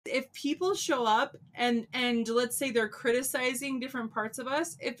people show up and let's say they're criticizing different parts of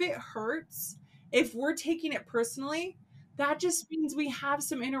us, if it hurts, if we're taking it personally, that just means we have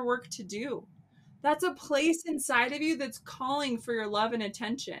some inner work to do. That's a place inside of you that's calling for your love and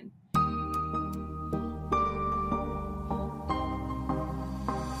attention.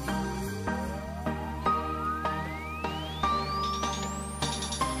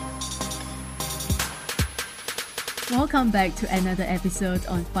 Welcome back to another episode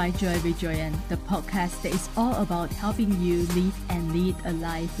on Find Joy with Joyan, the podcast that is all about helping you live and lead a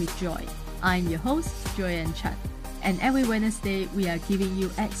life with joy. I'm your host, Joyan Chan, and every Wednesday we are giving you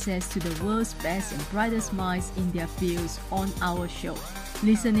access to the world's best and brightest minds in their fields on our show.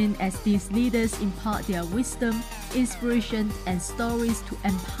 Listen in as these leaders impart their wisdom, inspiration, and stories to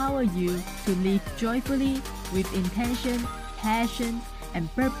empower you to live joyfully with intention, passion,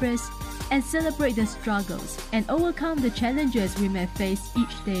 and purpose, and celebrate the struggles and overcome the challenges we may face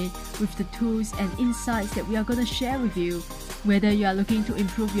each day with the tools and insights that we are going to share with you. Whether you are looking to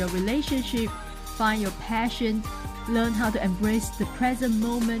improve your relationship, find your passion, learn how to embrace the present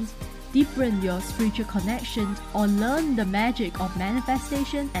moment, deepen your spiritual connections, or learn the magic of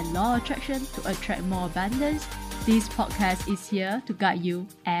manifestation and law of attraction to attract more abundance, this podcast is here to guide you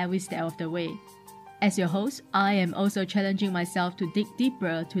every step of the way. As your host, I am also challenging myself to dig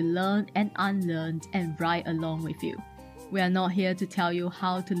deeper to learn and unlearn and ride along with you. We are not here to tell you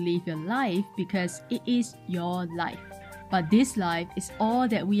how to live your life because it is your life. But this life is all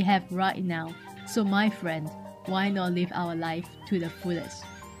that we have right now. So my friend, why not live our life to the fullest?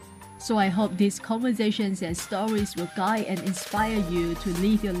 So I hope these conversations and stories will guide and inspire you to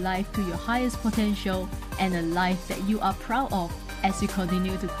live your life to your highest potential and a life that you are proud of as you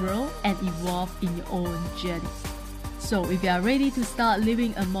continue to grow and evolve in your own journey. So if you are ready to start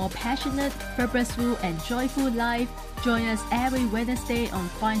living a more passionate, purposeful, and joyful life, join us every Wednesday on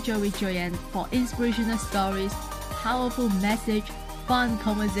Find Joy with Joyan for inspirational stories, powerful message, fun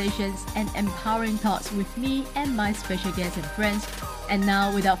conversations, and empowering thoughts with me and my special guests and friends. And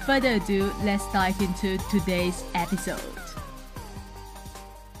now, without further ado, let's dive into today's episode.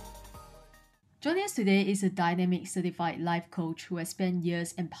 Joining us today is a dynamic certified life coach who has spent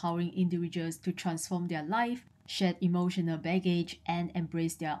years empowering individuals to transform their life, shed emotional baggage, and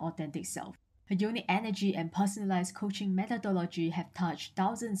embrace their authentic self. Her unique energy and personalized coaching methodology have touched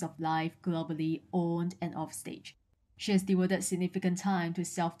thousands of lives globally, on and off stage. She has devoted significant time to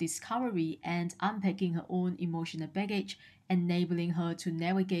self-discovery and unpacking her own emotional baggage, enabling her to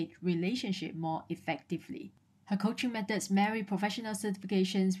navigate relationships more effectively. Her coaching methods marry professional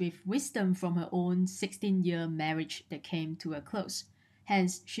certifications with wisdom from her own 16-year marriage that came to a close.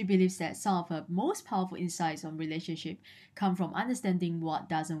 Hence, she believes that some of her most powerful insights on relationship come from understanding what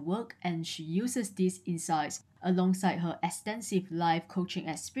doesn't work, and she uses these insights alongside her extensive life coaching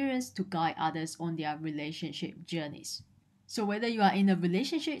experience to guide others on their relationship journeys. So whether you are in a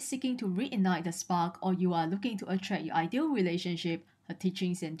relationship seeking to reignite the spark or you are looking to attract your ideal relationship, her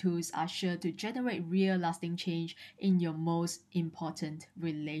teachings and tools are sure to generate real lasting change in your most important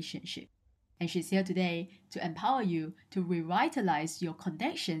relationship. And she's here today to empower you to revitalize your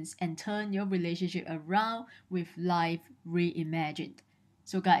connections and turn your relationship around with life reimagined.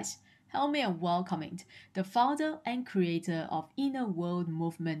 So guys, help me in welcoming the founder and creator of Inner World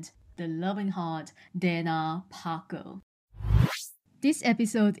Movement, the Loving Heart, Dana Parker. This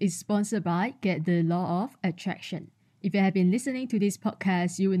episode is sponsored by Get the Law of Attraction. If you have been listening to this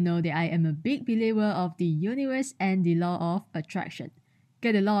podcast, you will know that I am a big believer of the universe and the law of attraction.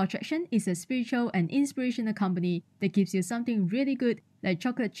 Get the Law of Attraction is a spiritual and inspirational company that gives you something really good like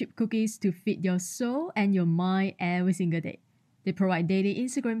chocolate chip cookies to feed your soul and your mind every single day. They provide daily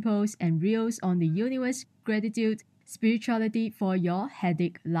Instagram posts and reels on the universe, gratitude, spirituality for your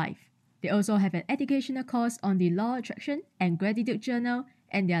headache life. They also have an educational course on the Law of Attraction and Gratitude Journal,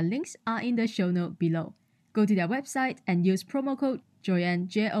 and their links are in the show note below. Go to their website and use promo code Joyan,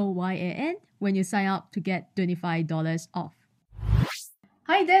 Joyan, when you sign up to get $25 off.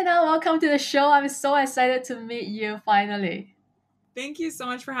 Hi Dana, welcome to the show. I'm so excited to meet you finally. Thank you so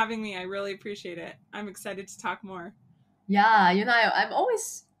much for having me. I really appreciate it. I'm excited to talk more. Yeah, I'm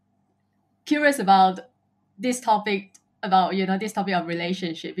always curious about this topic this topic of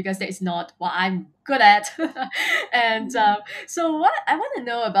relationship, because that is not what I'm good at. And so what I want to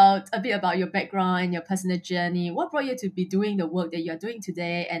know about a bit about your background and your personal journey. What brought you to be doing the work that you're doing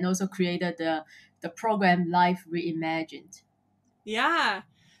today, and also created the program Life Reimagined? Yeah.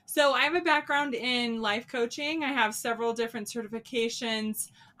 So I have a background in life coaching. I have several different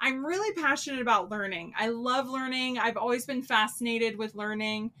certifications. I'm really passionate about learning. I love learning. I've always been fascinated with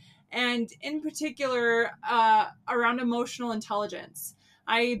learning, and in particular around emotional intelligence.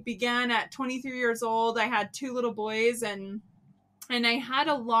 I began at 23 years old. I had two little boys, and I had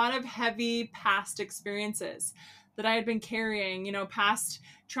a lot of heavy past experiences that I had been carrying, past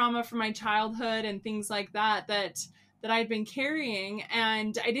trauma from my childhood and things like that I'd been carrying,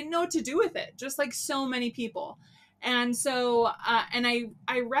 and I didn't know what to do with it, just like so many people. And so, and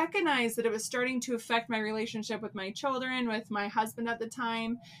I recognized that it was starting to affect my relationship with my children, with my husband at the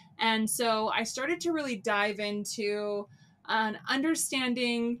time. And so I started to really dive into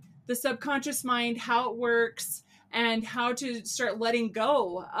understanding the subconscious mind, how it works, and how to start letting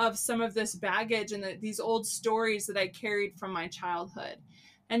go of some of this baggage and these old stories that I carried from my childhood.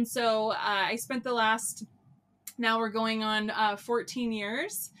 And so I spent the last, now we're going on 14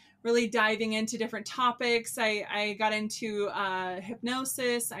 years, really diving into different topics. I got into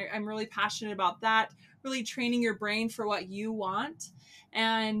hypnosis. I'm really passionate about that, really training your brain for what you want.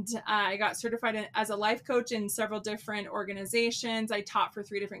 And I got certified as a life coach in several different organizations. I taught for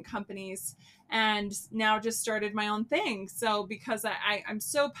 3 different companies, and now just started my own thing. So because I'm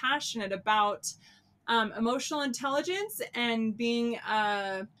so passionate about emotional intelligence and being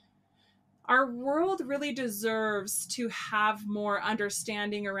our world really deserves to have more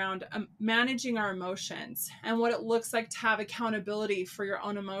understanding around managing our emotions and what it looks like to have accountability for your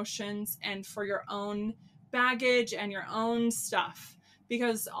own emotions and for your own baggage and your own stuff.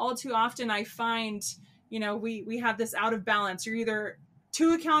 Because all too often I find, we have this out of balance. You're either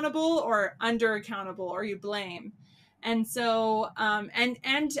too accountable or under accountable, or you blame. And so,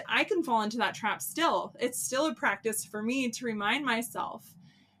 and I can fall into that trap still. It's still a practice for me to remind myself.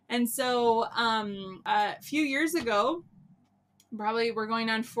 And so a few years ago, probably we're going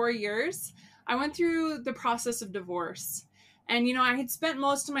on 4 years, I went through the process of divorce. And, I had spent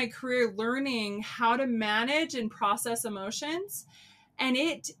most of my career learning how to manage and process emotions. And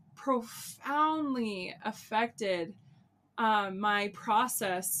it profoundly affected my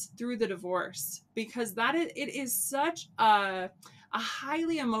process through the divorce, because it is such a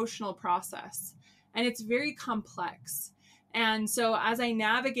highly emotional process, and it's very complex. And so as I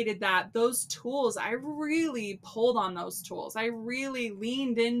navigated those tools, I really pulled on those tools. I really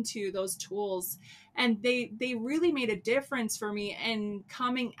leaned into those tools, and they really made a difference for me in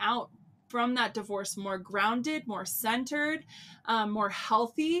coming out from that divorce more grounded, more centered, more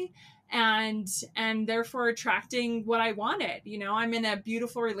healthy, and therefore attracting what I wanted. I'm in a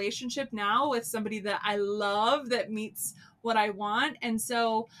beautiful relationship now with somebody that I love, that meets what I want. And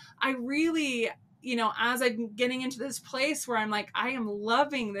so I really, as I'm getting into this place where I'm like, I am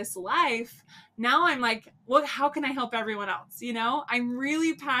loving this life, now I'm like, well, how can I help everyone else? I'm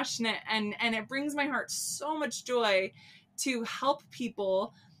really passionate, and it brings my heart so much joy to help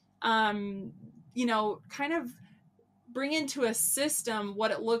people, kind of bring into a system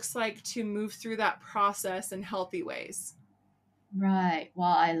what it looks like to move through that process in healthy ways. Right. Well,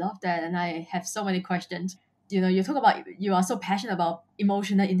 I love that. And I have so many questions. You talk about you are so passionate about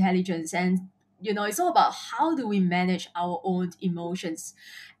emotional intelligence, and it's all about how do we manage our own emotions.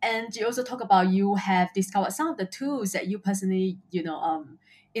 And you also talk about you have discovered some of the tools that you personally,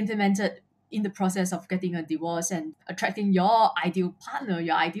 implemented in the process of getting a divorce and attracting your ideal partner,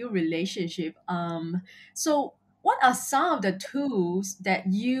 your ideal relationship. So what are some of the tools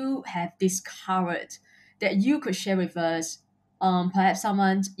that you have discovered that you could share with us, perhaps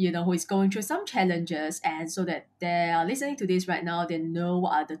someone who is going through some challenges, and so that they are listening to this right now, they know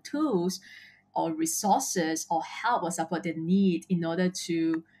what are the tools or resources or help or support they need in order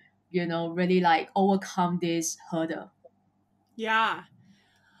to really like overcome this hurdle. Yeah.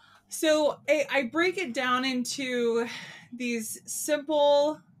 So I break it down into these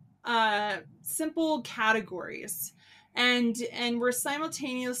simple categories, and we're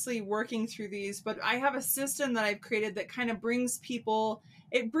simultaneously working through these. But I have a system that I've created that kind of brings people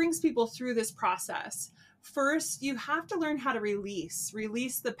through this process. First, you have to learn how to release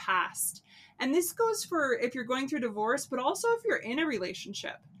the past, and this goes for if you're going through divorce, but also if you're in a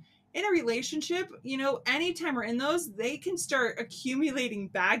relationship. In a relationship, anytime we're in those, they can start accumulating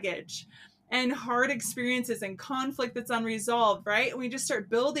baggage and hard experiences and conflict that's unresolved, right? And we just start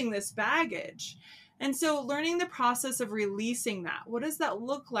building this baggage. And so learning the process of releasing that, what does that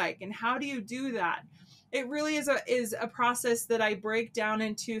look like and how do you do that? It really is a process that I break down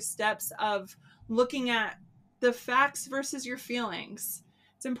into steps of looking at the facts versus your feelings.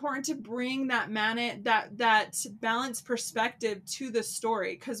 It's important to bring that balanced perspective to the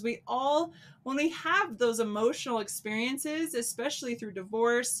story, because we all, when we have those emotional experiences, especially through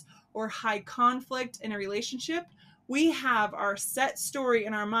divorce or high conflict in a relationship, we have our set story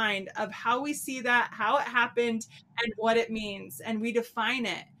in our mind of how we see that, how it happened, and what it means, and we define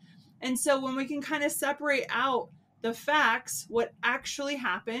it. And so when we can kind of separate out the facts, what actually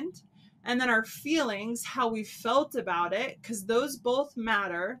happened, and then our feelings, how we felt about it, because those both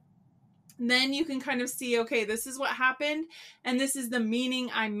matter. Then you can kind of see, okay, this is what happened, and this is the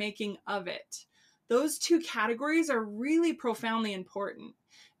meaning I'm making of it. Those two categories are really profoundly important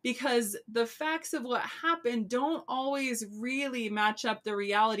because the facts of what happened don't always really match up the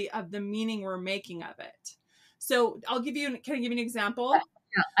reality of the meaning we're making of it. So can I give you an example?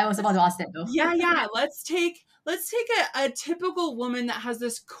 Yeah, I was about to ask that though. Yeah. Let's take a typical woman that has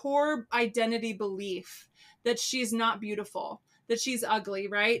this core identity belief that she's not beautiful, that she's ugly,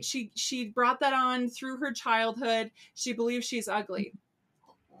 right? She brought that on through her childhood. She believes she's ugly.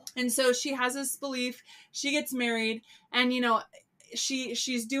 And so she has this belief, she gets married, and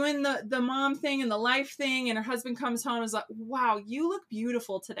she's doing the mom thing and the life thing, and her husband comes home and is like, wow, you look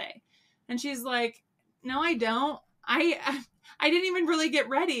beautiful today. And she's like, no, I don't. I didn't even really get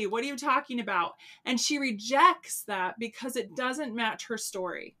ready. What are you talking about? And she rejects that because it doesn't match her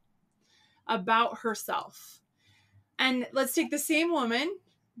story about herself. And let's take the same woman,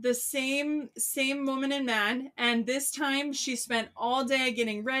 the same woman and man, and this time she spent all day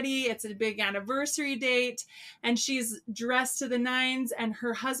getting ready. It's a big anniversary date, and she's dressed to the nines, and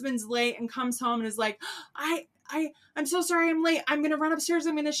her husband's late and comes home and is like, I'm so sorry I'm late. I'm going to run upstairs.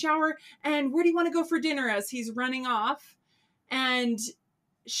 I'm going to shower. And where do you want to go for dinner? As he's running off, and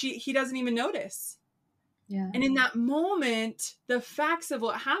he doesn't even notice. Yeah. And in that moment, the facts of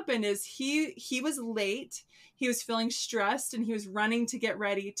what happened is he was late, he was feeling stressed, and he was running to get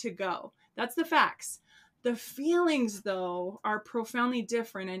ready to go. That's the facts. The feelings, though, are profoundly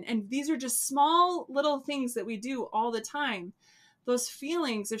different. And these are just small little things that we do all the time. Those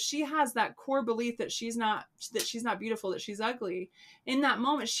feelings, if she has that core belief that she's not beautiful, that she's ugly, in that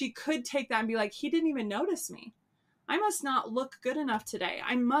moment, she could take that and be like, he didn't even notice me. I must not look good enough today.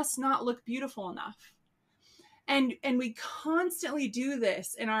 I must not look beautiful enough. And we constantly do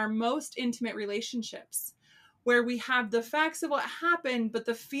this in our most intimate relationships, where we have the facts of what happened, but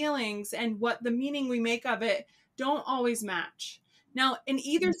the feelings and what the meaning we make of it don't always match. Now, in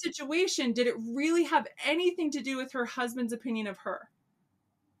either situation, did it really have anything to do with her husband's opinion of her?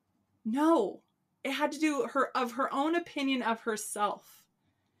 No. It had to do of her own opinion of herself.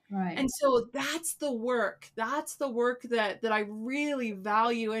 Right. And so that's the work. That's the work that I really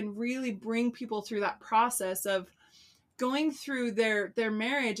value and really bring people through that process of going through their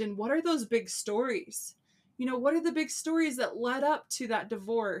marriage. And what are those big stories? What are the big stories that led up to that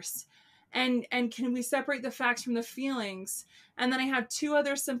divorce? And can we separate the facts from the feelings? And then I have two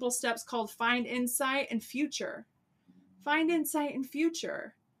other simple steps called find insight and future. Find insight and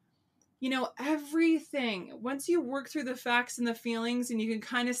future. Everything, once you work through the facts and the feelings and you can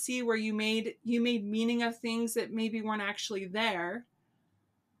kind of see where you made meaning of things that maybe weren't actually there,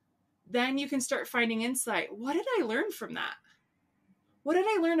 then you can start finding insight. What did I learn from that? What did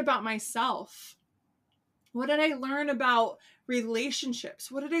I learn about myself? What did I learn about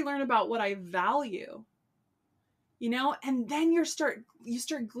relationships? What did I learn about what I value? And then you start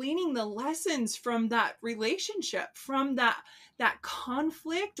gleaning the lessons from that relationship, from that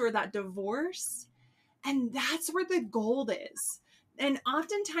conflict or that divorce. And that's where the gold is. And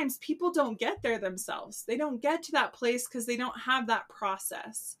oftentimes people don't get there themselves. They don't get to that place because they don't have that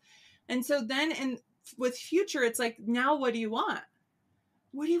process. And so then with future, it's like, now what do you want?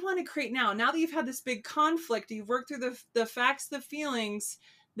 What do you want to create now? Now that you've had this big conflict, you've worked through the facts, the feelings,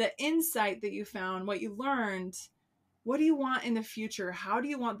 the insight that you found, what you learned. What do you want in the future? How do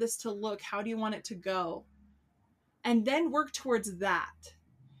you want this to look? How do you want it to go? And then work towards that.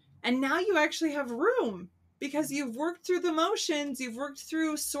 And now you actually have room because you've worked through the motions. You've worked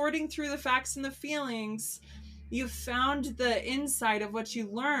through sorting through the facts and the feelings. You've found the insight of what you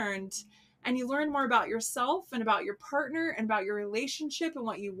learned, and you learn more about yourself and about your partner and about your relationship and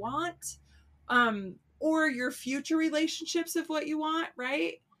what you want, or your future relationships of what you want,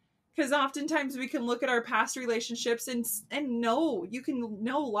 right? Because oftentimes we can look at our past relationships and know, you can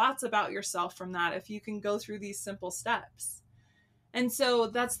know lots about yourself from that if you can go through these simple steps. And so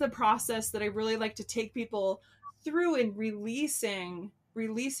that's the process that I really like to take people through in releasing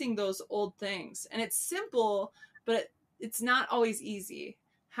those old things. And it's simple, but it's not always easy.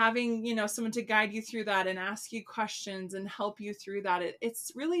 Having, someone to guide you through that and ask you questions and help you through that,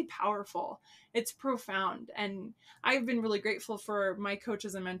 it's really powerful. It's profound. And I've been really grateful for my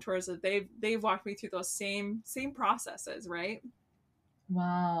coaches and mentors that they've walked me through those same processes, right?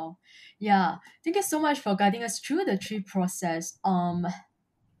 Wow. Yeah. Thank you so much for guiding us through the tree process.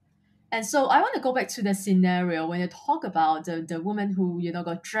 And so I want to go back to the scenario when you talk about the woman who,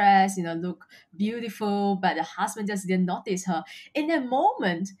 got dressed, look beautiful, but the husband just didn't notice her. In that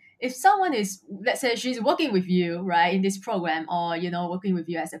moment, if someone is, let's say she's working with you, right, in this program, or, working with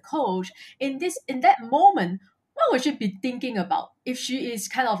you as a coach, in that moment, what would she be thinking about? If she is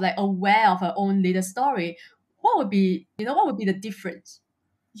kind of like aware of her own little story, what would be the difference?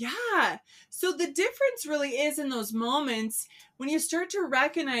 Yeah. So the difference really is in those moments when you start to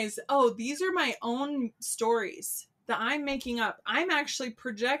recognize, oh, these are my own stories that I'm making up. I'm actually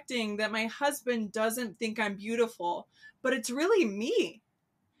projecting that my husband doesn't think I'm beautiful, but it's really me.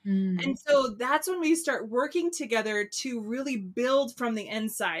 Mm, And so that's when we start working together to really build from the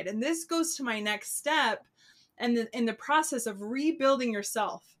inside. And this goes to my next step and in the process of rebuilding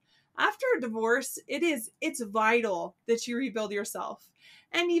yourself. After a divorce, it's vital that you rebuild yourself.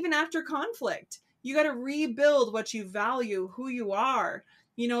 And even after conflict, you got to rebuild what you value, who you are.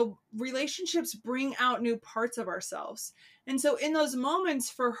 Relationships bring out new parts of ourselves. And so in those moments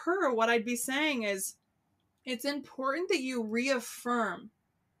for her, what I'd be saying is it's important that you reaffirm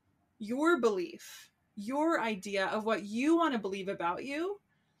your belief, your idea of what you want to believe about you.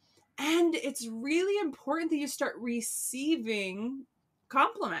 And it's really important that you start receiving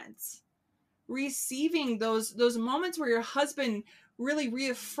compliments, receiving those moments where your husband really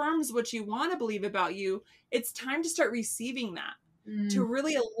reaffirms what you want to believe about you. It's time to start receiving that, to mm,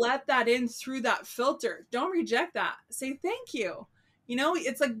 really let that in through that filter. Don't reject that. Say thank you.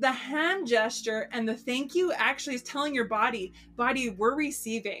 It's like the hand gesture and the thank you actually is telling your body, we're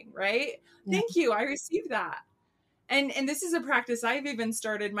receiving, right? yeah. Thank you. I received that. And this is a practice I've even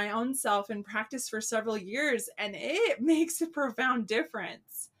started my own self and practiced for several years, and it makes a profound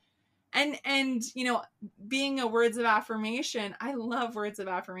difference. And being a words of affirmation, I love words of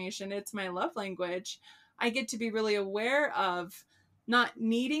affirmation. It's my love language. I get to be really aware of not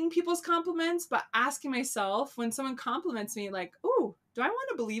needing people's compliments, but asking myself when someone compliments me, like, ooh, do I want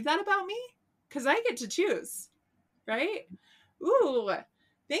to believe that about me? Because I get to choose, right? Ooh,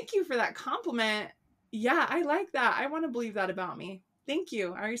 thank you for that compliment. Yeah, I like that. I want to believe that about me. Thank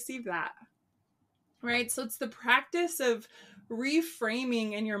you. I received that. Right? So it's the practice of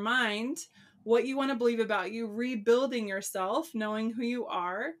reframing in your mind what you want to believe about you, rebuilding yourself, knowing who you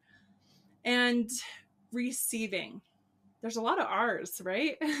are, and receiving. There's a lot of R's,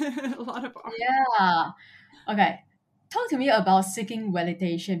 right? A lot of R's. Yeah. Okay. Talk to me about seeking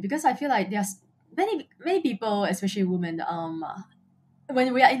validation, because I feel like there's many people, especially women,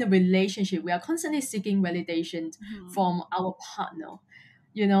 when we are in a relationship, we are constantly seeking validation Mhm. from our partner,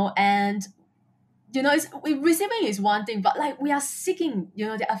 and receiving is one thing, but like we are seeking,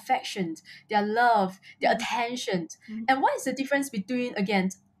 their affection, their love, their Mhm. attention. Mhm. And what is the difference between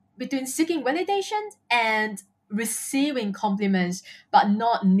seeking validation and receiving compliments but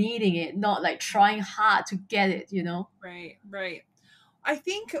not needing it, not like trying hard to get it? Right, right. I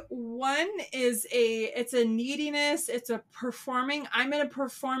think one is it's a neediness, it's a performing. I'm going to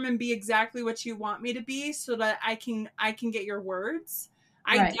perform and be exactly what you want me to be so that I can get your words.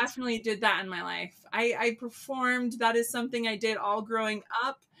 I Right. definitely did that in my life. I performed. That is something I did all growing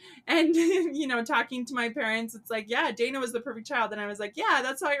up. And talking to my parents, it's like, yeah, Dana was the perfect child, and I was like, yeah,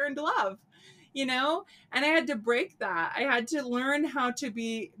 that's how I earned love. And I had to break that. I had to learn how to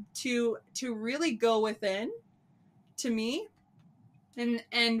be to really go within to me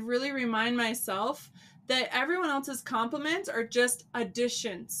and really remind myself that everyone else's compliments are just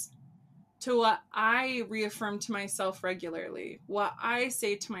additions to what I reaffirm to myself regularly, what I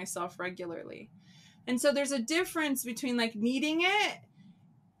say to myself regularly. And so there's a difference between like needing it.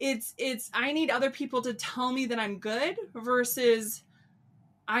 It's I need other people to tell me that I'm good versus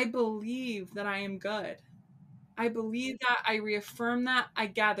I believe that I am good. I believe that, I reaffirm that, I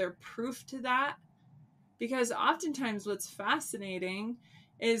gather proof to that. Because oftentimes what's fascinating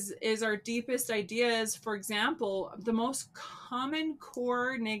is our deepest ideas. For example, the most common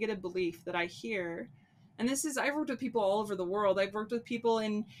core negative belief that I hear, and this is, I've worked with people all over the world. I've worked with people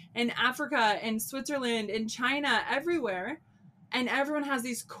in Africa, in Switzerland, in China, everywhere, and everyone has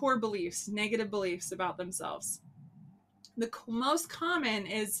these core beliefs, negative beliefs about themselves. The most common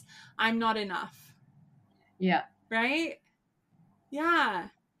is I'm not enough, Yeah. right? Yeah.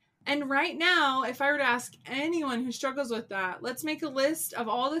 And right now, if I were to ask anyone who struggles with that, let's make a list of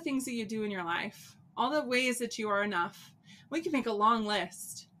all the things that you do in your life, all the ways that you are enough. We can make a long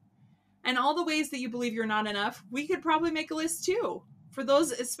list. And all the ways that you believe you're not enough, we could probably make a list too. For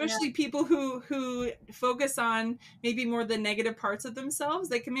those, Yeah. especially people who focus on maybe more the negative parts of themselves,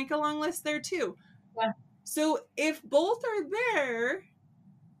 they can make a long list there too. Yeah. So if both are there,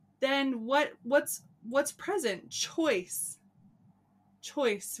 then what's present? Choice.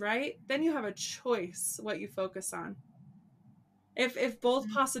 choice, right? Then you have a choice what you focus on. If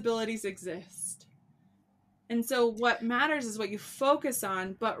both possibilities exist. And so what matters is what you focus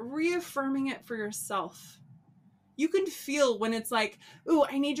on, but reaffirming it for yourself. You can feel when it's like, "Ooh,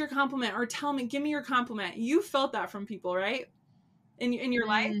 I need your compliment," or "Tell me, give me your compliment." You felt that from people, right? In your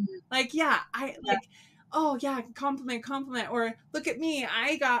life? Like, yeah, I Yeah. like, "Oh, yeah, compliment," or "Look at me,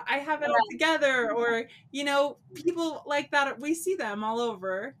 I have it all together," or, people like that, we see them all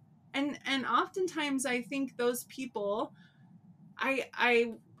over. And oftentimes I think those people,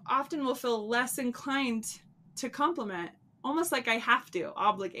 I often will feel less inclined to compliment, almost like I have to,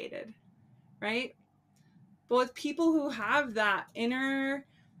 obligated, right? But with people who have that inner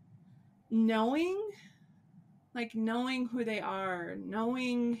knowing, like knowing who they are,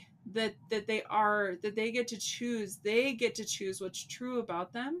 knowing that they get to choose what's true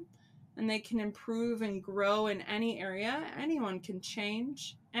about them, and they can improve and grow in any area. Anyone can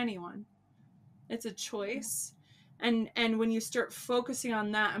change, anyone. It's a choice. And when you start focusing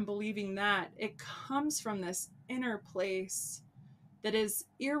on that and believing that, it comes from this inner place that is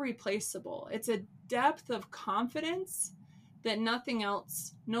irreplaceable. It's a depth of confidence that nothing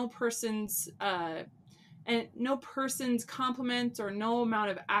else, no person's compliments or no amount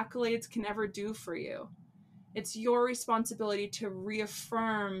of accolades can ever do for you. It's your responsibility to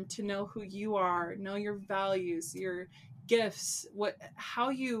reaffirm, to know who you are, know your values, your gifts, how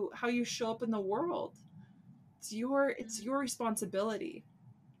you show up in the world. It's your responsibility.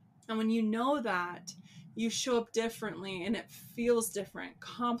 And when you know that, you show up differently and it feels different.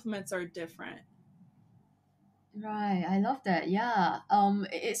 Compliments are different. Right, I love that. Yeah.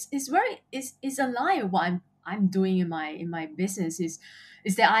 It's very it's aligned with what I'm doing in my business is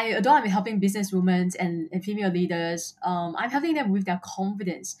that although I'm helping business women and female leaders, I'm helping them with their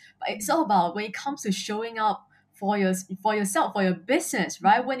confidence. But it's all about when it comes to showing up for yourself, for your business,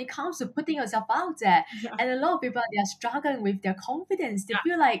 right? When it comes to putting yourself out there. Yeah. And a lot of people, they are struggling with their confidence. They Yeah.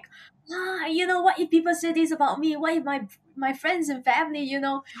 feel like, what if people say this about me? What if my friends and family,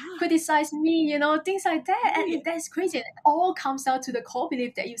 criticize me, things like that. Right. And that's crazy. It all comes down to the core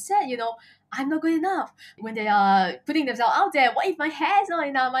belief that you said, I'm not good enough. When they are putting themselves out there, what if my hair is not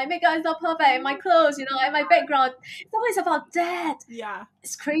enough, my makeup is not perfect, my clothes, and my background? It's always about that. Yeah.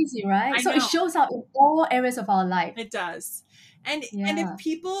 It's crazy, right? I So it know. shows up in all areas of our life. It does. And if Yeah.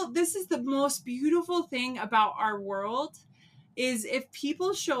 people, this is the most beautiful thing about our world, is if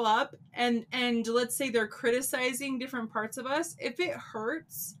people show up and let's say they're criticizing different parts of us, if it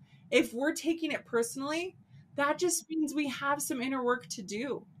hurts, if we're taking it personally, that just means we have some inner work to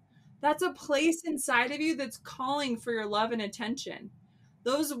do. That's a place inside of you that's calling for your love and attention.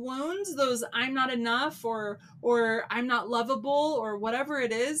 Those wounds, those "I'm not enough" or "I'm not lovable" or whatever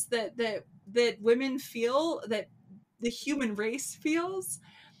it is that women feel, that the human race feels,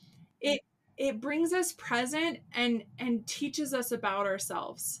 it it brings us present and teaches us about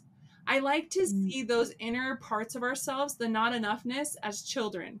ourselves. I like to Mm. see those inner parts of ourselves, the not enoughness, as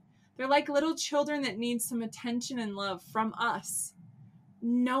children. They're like little children that need some attention and love from us.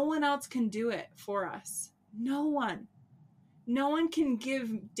 No one else can do it for us. No one. No one can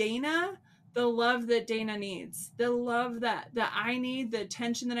give Dana the love that Dana needs, the love that I need, the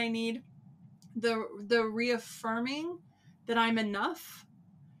attention that I need, the reaffirming that I'm enough.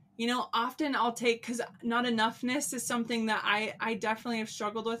 Often I'll take, because not enoughness is something that I definitely have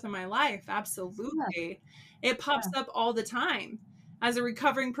struggled with in my life. Absolutely. It pops up all the time. As a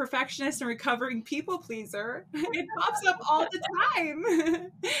recovering perfectionist and recovering people pleaser, it pops up all the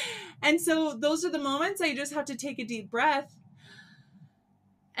time. And so those are the moments I just have to take a deep breath,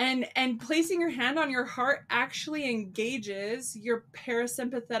 and placing your hand on your heart actually engages your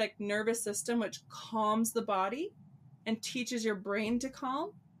parasympathetic nervous system, which calms the body and teaches your brain to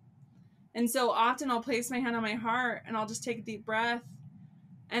calm. And so often I'll place my hand on my heart and I'll just take a deep breath,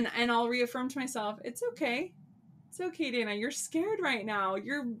 and I'll reaffirm to myself, it's okay. It's okay, Dana. You're scared right now.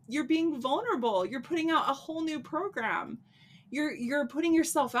 You're being vulnerable. You're putting out a whole new program. You're putting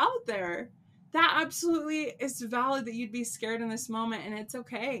yourself out there. That absolutely is valid that you'd be scared in this moment, and it's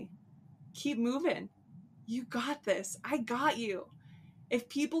okay. Keep moving. You got this. I got you. If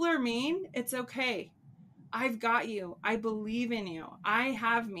people are mean, it's okay. I've got you. I believe in you. I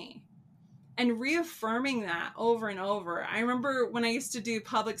have me. And reaffirming that over and over. I remember when I used to do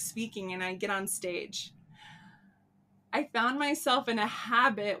public speaking and I get on stage, I found myself in a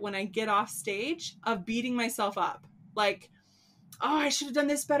habit when I get off stage of beating myself up. Like, oh, I should have done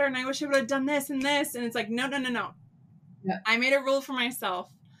this better, and I wish I would have done this and this. And it's like, no. Yeah. I made a rule for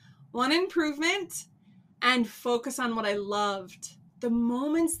myself. One improvement, and focus on what I loved. The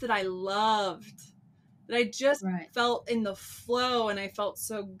moments that I loved. that I just Right. felt in the flow and I felt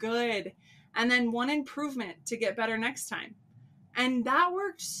so good. And then one improvement to get better next time. And that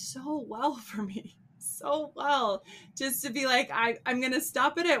worked so well for me. So well, just to be like, I'm going to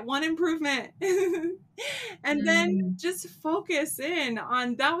stop it at one improvement. And then Mm. just focus in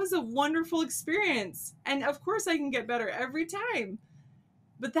on that was a wonderful experience. And of course, I can get better every time.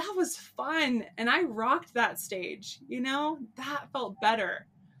 But that was fun. And I rocked that stage, that felt better.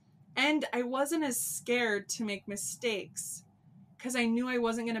 And I wasn't as scared to make mistakes because I knew I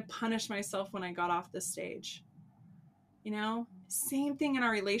wasn't going to punish myself when I got off the stage. Same thing in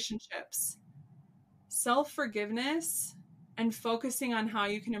our relationships. Self-forgiveness and focusing on how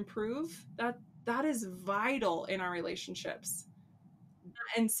you can improve, that is vital in our relationships.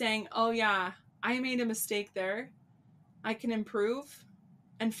 And saying, oh yeah, I made a mistake there, I can improve,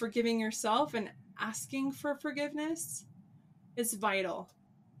 and forgiving yourself and asking for forgiveness is vital.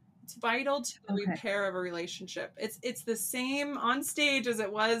 It's vital to the Okay. repair of a relationship. It's the same on stage as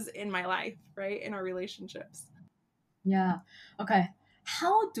it was in my life, right? In our relationships. Yeah. Okay.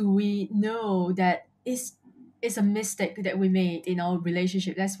 How do we know that it's a mistake that we made in our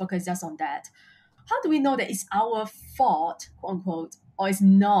relationship? Let's focus just on that. How do we know that it's our fault, quote unquote, or it's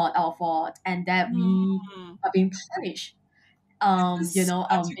not our fault and that we Hmm. are being punished? This is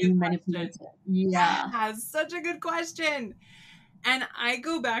such a good Being question. manipulated. Yeah. Yeah, such a good question. And I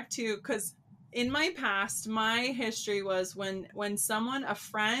go back to, because in my past, my history was when someone, a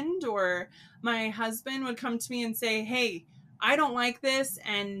friend or my husband would come to me and say, hey, I don't like this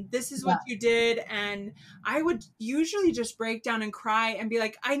and this is what Yeah. you did, and I would usually just break down and cry and be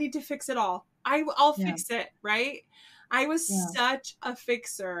like, I need to fix it all. I'll Yeah. fix it, right? I was Yeah. such a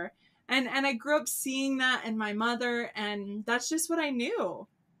fixer. And I grew up seeing that in my mother, and that's just what I knew.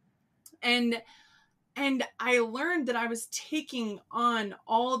 And I learned that I was taking on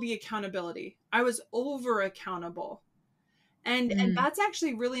all the accountability. I was over accountable. And Mm. that's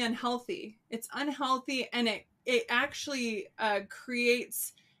actually really unhealthy. It's unhealthy, and it actually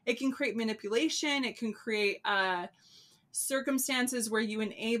creates, it can create manipulation. It can create circumstances where you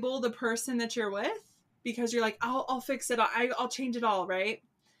enable the person that you're with because you're like, I'll fix it. I'll change it all, right?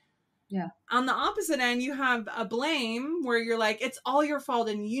 Yeah. On the opposite end, you have a blame where you're like, it's all your fault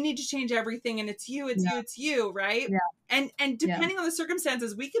and you need to change everything, and it's you, it's Yeah. you, it's you, right? Yeah. And Yeah. depending on the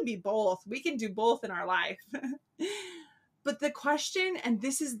circumstances, we can be both. We can do both in our life. But the question, and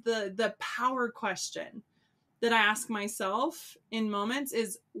this is the power question that I ask myself in moments,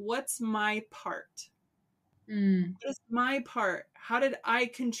 is what's my part? Mm. What is my part? How did I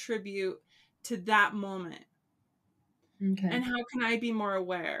contribute to that moment? Okay. And how can I be more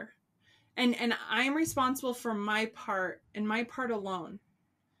aware? And I'm responsible for my part and my part alone.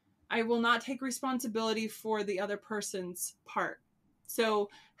 I will not take responsibility for the other person's part. So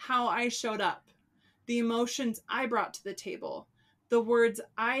how I showed up, the emotions I brought to the table, the words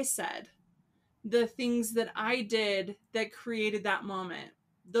I said, the things that I did that created that moment.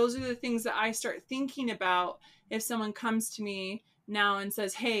 Those are the things that I start thinking about if someone comes to me now and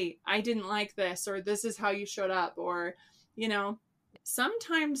says, hey, I didn't like this, or this is how you showed up, or,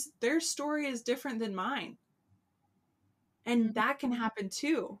 sometimes their story is different than mine. And that can happen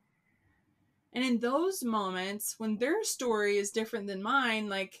too. And in those moments when their story is different than mine,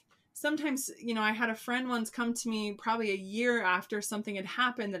 like sometimes, I had a friend once come to me probably a year after something had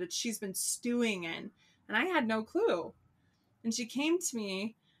happened that she's been stewing in, and I had no clue. And she came to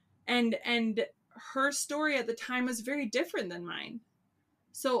me, and her story at the time was very different than mine.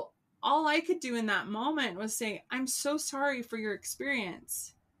 So all I could do in that moment was say, I'm so sorry for your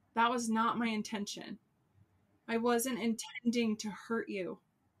experience. That was not my intention. I wasn't intending to hurt you.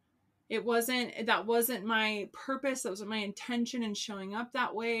 That wasn't my purpose. That wasn't my intention in showing up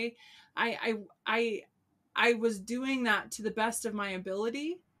that way. I was doing that to the best of my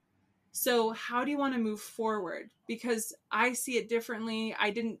ability. So how do you want to move forward? Because I see it differently.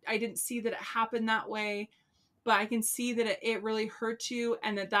 I didn't see that it happened that way, but I can see that it really hurt you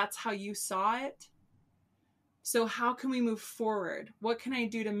and that's how you saw it. So how can we move forward? What can I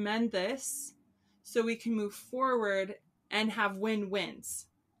do to mend this so we can move forward and have win-wins?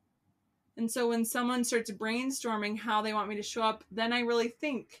 And so when someone starts brainstorming how they want me to show up, then I really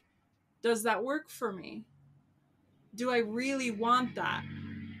think, does that work for me? Do I really want that?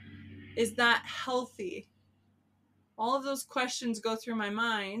 Is that healthy? All of those questions go through my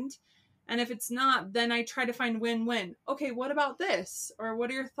mind. And if it's not, then I try to find win-win. Okay, what about this? Or what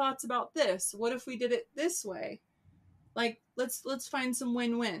are your thoughts about this? What if we did it this way? Like, let's find some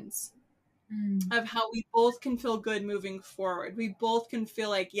win-wins Mm. of how we both can feel good moving forward. We both can feel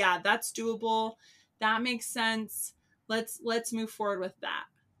like, yeah, that's doable. That makes sense. Let's move forward with that.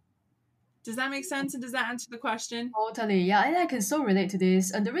 Does that make sense? And does that answer the question? Totally, yeah, and I can so relate to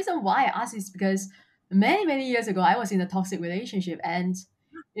this. And the reason why I ask is because many years ago I was in a toxic relationship, and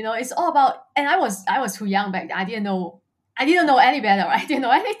it's all about. And I was too young back then. I didn't know any better. I didn't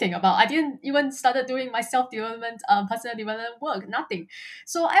know anything about. I didn't even started doing my self development, personal development work. Nothing.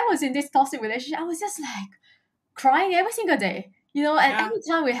 So I was in this toxic relationship. I was just like crying every single day. And Yeah. every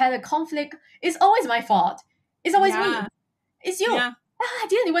time we had a conflict, it's always my fault. It's always me. Yeah. It's you. Yeah. I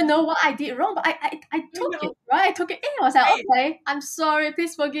didn't even know what I did wrong, but I I took it, know. right? I took it in. I was like, Right. okay, I'm sorry,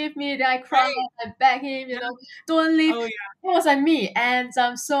 please forgive me. Then I cried, Right. I begged him, Yeah. don't leave. Oh, It was like me. And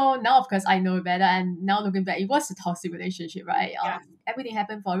so now, of course, I know better. And now looking back, it was a toxic relationship, right? yeah. Everything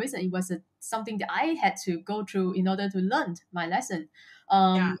happened for a reason. It was something that I had to go through in order to learn my lesson.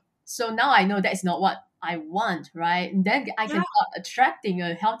 Yeah. So now I know that's not what I want, right? And then I Yeah. can start attracting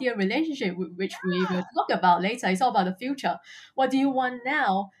a healthier relationship, which we will talk about later. It's all about the future. What do you want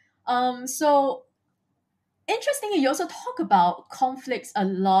now? So interestingly, you also talk about conflicts a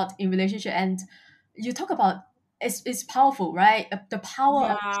lot in relationship, and you talk about it's powerful, right? The power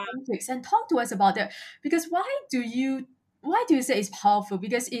of Yeah. conflicts, and talk to us about that. Because why do you say it's powerful?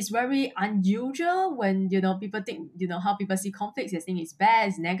 Because it's very unusual when people think how people see conflicts. They think it's bad,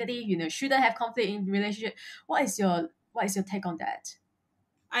 it's negative. Shouldn't have conflict in relationship. What is your take on that?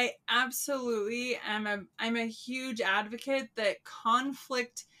 I absolutely I'm a huge advocate that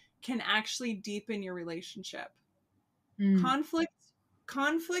conflict can actually deepen your relationship. Mm, Conflict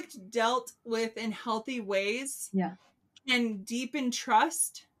conflict dealt with in healthy ways yeah, can deepen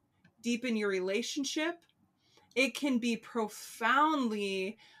trust, deepen your relationship. It can be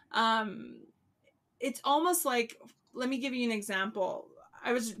profoundly um it's almost like, let me give you an example.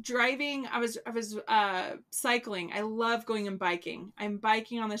 I was driving, I was cycling. I love going and biking. I'm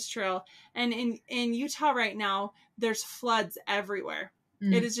biking on this trail, and in Utah right now there's floods everywhere.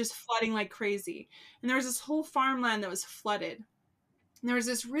 It mm, is just flooding like crazy. And there was this whole farmland that was flooded. And there was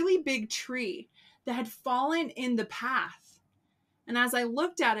this really big tree that had fallen in the path. And as I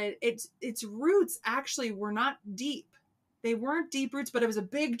looked at it, its roots actually were not deep. They weren't deep roots, but it was a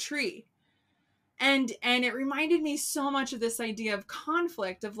big tree. And it reminded me so much of this idea of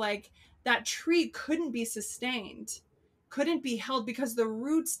conflict, of like that tree couldn't be sustained, couldn't be held because the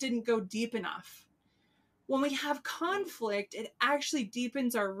roots didn't go deep enough. When we have conflict, it actually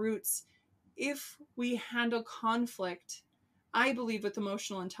deepens our roots if we handle conflict, I believe, with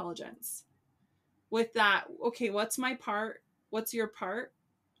emotional intelligence. With that, okay, what's my part? What's your part?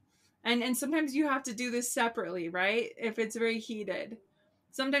 And sometimes you have to do this separately, right? If it's very heated.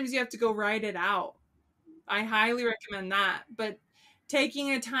 Sometimes you have to go write it out. I highly recommend that. But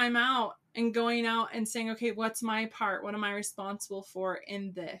taking a time out and going out and saying, okay, what's my part? What am I responsible for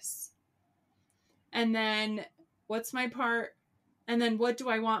in this? And then what's my part? And then what do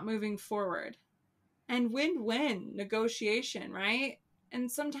I want moving forward? And win-win negotiation, right? And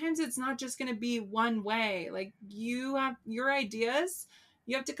sometimes it's not just going to be one way. Like, you have your ideas,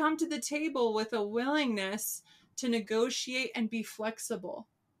 you have to come to the table with a willingness to negotiate and be flexible.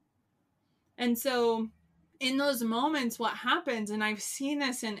 And so in those moments, what happens, and I've seen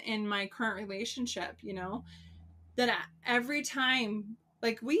this in my current relationship, that every time,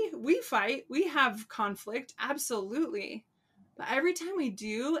 like, we fight, we have conflict, absolutely, but every time we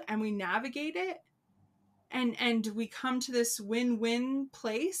do and we navigate it, and we come to this win-win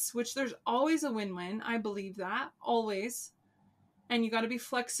place, which there's always a win-win. I believe that, always. And you got to be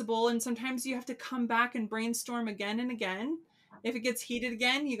flexible, and sometimes you have to come back and brainstorm again and again. If it gets heated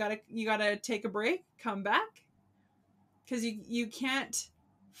again, you got to take a break, come back, because you can't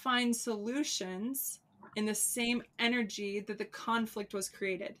find solutions in the same energy that the conflict was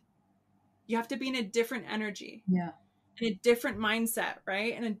created. You have to be in a different energy, yeah, in a different mindset,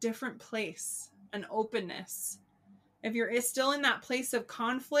 right? In a different place, an openness. If you're still in that place of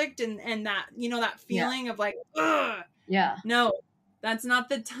conflict and that, that yeah, feeling of like, ugh, yeah, no, that's not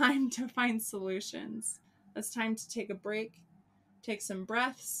the time to find solutions. That's time to take a break, take some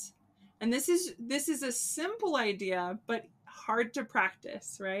breaths. And this is a simple idea, but hard to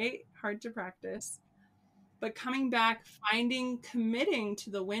practice, right? Hard to practice. But coming back, committing to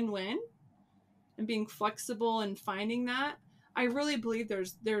the win-win and being flexible and finding that, I really believe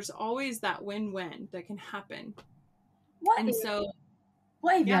there's always that win-win that can happen. what And if so,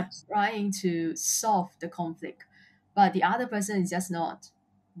 what if yeah, you're trying to solve the conflict, but the other person is just not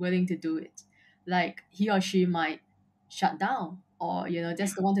willing to do it? Like he or she might shut down, or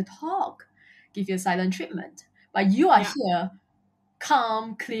just don't want to talk, give you a silent treatment. But you are yeah, here,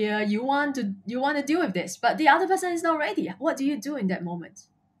 calm, clear. You want to deal with this, but the other person is not ready. What do you do in that moment?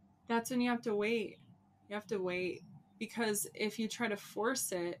 that's when you have to wait. You have to wait. because if you try to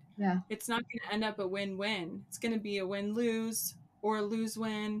force it, Yeah. it's not going to end up a win-win. It's going to be a win-lose or a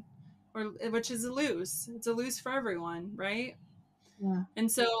lose-win, or which is a lose. It's a lose for everyone, right? Yeah.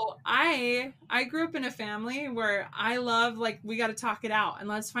 And so I grew up in a family where I love, like, we got to talk it out and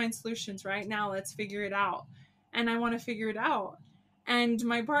let's find solutions right now. Let's figure it out. And I want to figure it out. And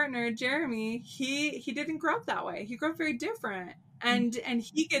my partner, Jeremy, he didn't grow up that way. He grew up very different. And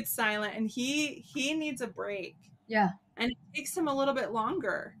he gets silent and he needs a break. Yeah. And it takes him a little bit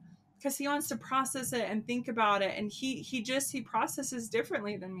longer because he wants to process it and think about it. And he processes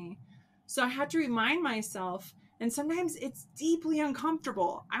differently than me. So I had to remind myself, and sometimes it's deeply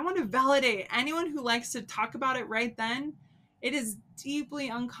uncomfortable. I want to validate anyone who likes to talk about it right then. It is deeply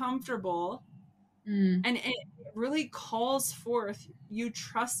uncomfortable. And it really calls forth you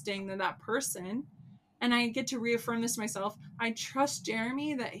trusting that person. And I get to reaffirm this to myself. I trust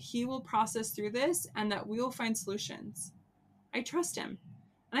Jeremy that he will process through this and that we will find solutions. I trust him.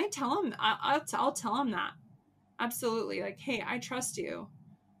 And I tell him, I'll tell him that. Absolutely. Like, hey, I trust you.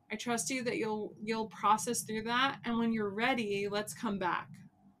 I trust you that you'll process through that. And when you're ready, let's come back.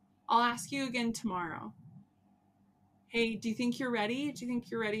 I'll ask you again tomorrow. Hey, do you think you're ready? Do you think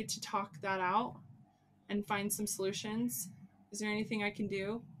you're ready to talk that out and find some solutions? Is there anything I can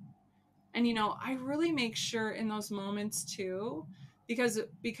do? And I really make sure in those moments too, because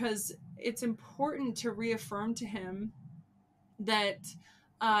it's important to reaffirm to him that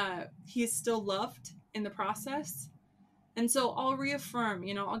he's still loved in the process. And so I'll reaffirm,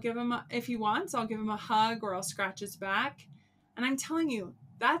 I'll give him, if he wants, I'll give him a hug or I'll scratch his back. And I'm telling you,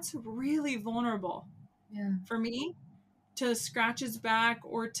 that's really vulnerable for me, to scratch his back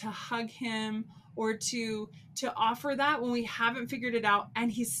or to hug him or to offer that when we haven't figured it out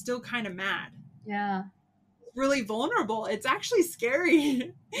and he's still kind of mad. Yeah. Really vulnerable. It's actually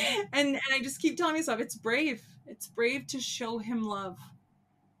scary. and I just keep telling myself it's brave. It's brave to show him love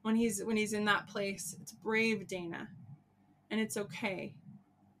when he's in that place. It's brave, Dana. And it's okay.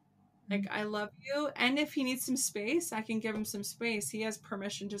 Like, I love you. And if he needs some space, I can give him some space. He has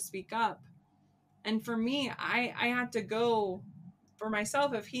permission to speak up. And for me, I have to go for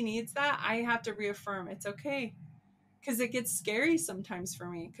myself. If he needs that, I have to reaffirm it's okay. Because it gets scary sometimes for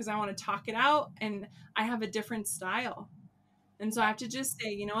me because I want to talk it out and I have a different style. And so I have to just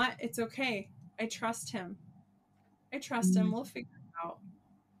say, you know what? It's okay. I trust him. I trust him. We'll figure it out.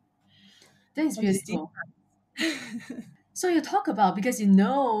 That is beautiful. Deep So you talk about, because you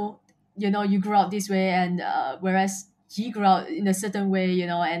grew up this way, and whereas he grew up in a certain way,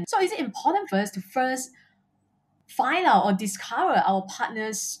 and so is it important for us to first find out or discover our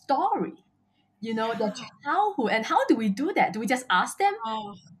partner's story, their childhood, and how do we do that? Do we just ask them?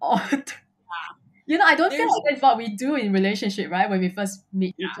 Oh, Or I don't feel there's like that's what we do in relationship, right? When we first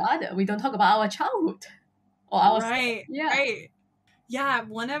meet each other, we don't talk about our childhood or our right. yeah. Yeah,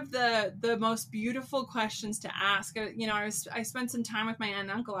 one of the most beautiful questions to ask. I spent some time with my aunt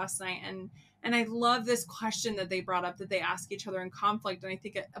and uncle last night, and I love this question that they brought up that they ask each other in conflict, and I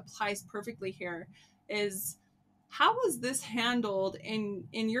think it applies perfectly here. Is how was this handled in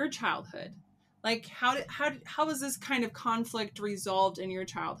your childhood? Like, how was this kind of conflict resolved in your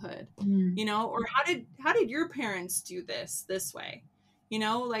childhood? Or how did your parents do this way?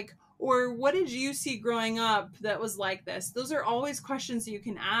 Like, or what did you see growing up that was like this? Those are always questions that you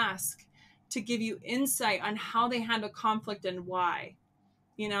can ask to give you insight on how they handle conflict and why.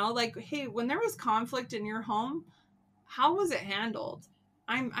 Like, hey, when there was conflict in your home, how was it handled?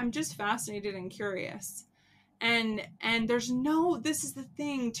 I'm just fascinated and curious. And this is the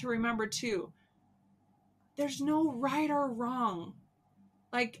thing to remember too. There's no right or wrong.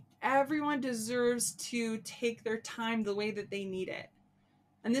 Like, everyone deserves to take their time the way that they need it.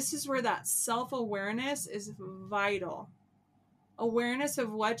 And this is where that self-awareness is vital. Awareness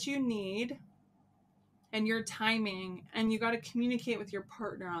of what you need and your timing. And you got to communicate with your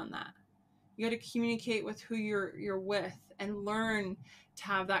partner on that. You got to communicate with who you're with and learn to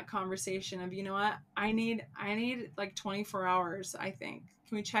have that conversation of, you know what, I need like 24 hours, I think.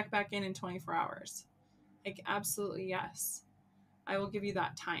 Can we check back in 24 hours? Like, absolutely, yes. I will give you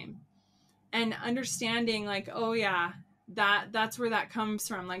that time. And understanding, like, oh yeah, that's where that comes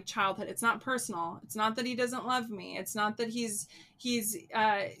from, like childhood. It's not personal. It's not that he doesn't love me. It's not that he's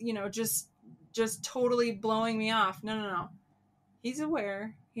just totally blowing me off. No. He's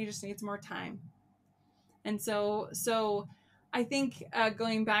aware. He just needs more time. And so I think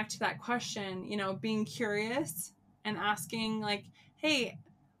going back to that question, being curious and asking, like, hey,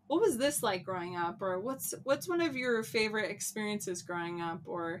 what was this like growing up? Or what's one of your favorite experiences growing up?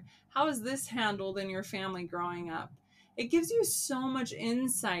 Or how is this handled in your family growing up? It gives you so much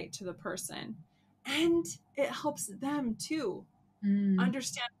insight to the person. And it helps them too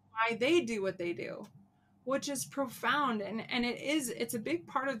understand why they do what they do, which is profound. And it's a big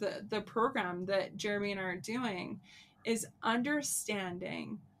part of the program that Jeremy and I are doing, is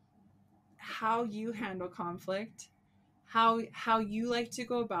understanding how you handle conflict, how you like to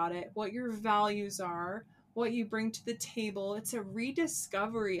go about it, what your values are, what you bring to the table. It's a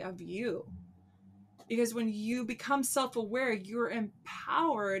rediscovery of you. Because when you become self-aware, you're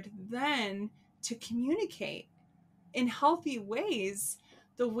empowered then to communicate in healthy ways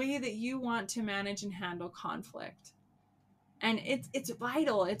the way that you want to manage and handle conflict. And it's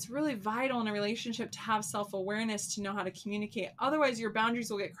vital. It's really vital in a relationship to have self-awareness, to know how to communicate. Otherwise, your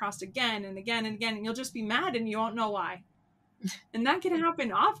boundaries will get crossed again and again and again, and you'll just be mad and you won't know why. And that can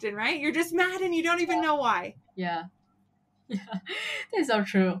happen often, right? You're just mad and you don't even know why. Yeah. Yeah. That's so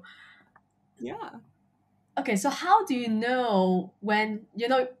true. Yeah. Okay, so how do you know when,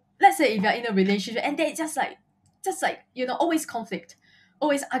 let's say if you're in a relationship and they just like, always conflict,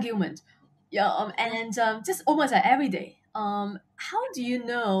 always argument, yeah, and just almost like every day. How do you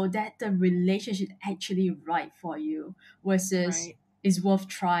know that the relationship actually right for you versus Right. is worth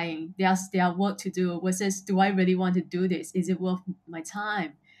trying? There are work to do versus do I really want to do this? Is it worth my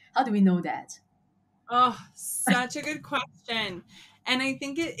time? How do we know that? Oh, such a good question. And I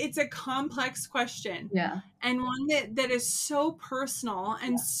think it's a complex question, Yeah. and one that is so personal,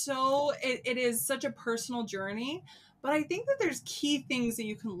 and so it is such a personal journey. But I think that there's key things that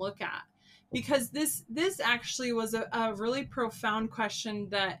you can look at, because this actually was a really profound question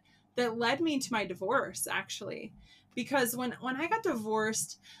that led me to my divorce, actually. Because when I got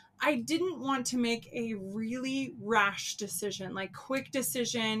divorced, I didn't want to make a really rash decision, like quick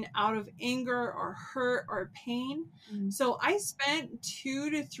decision out of anger or hurt or pain. Mm. So I spent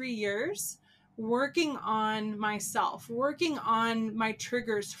 2 to 3 years working on myself, working on my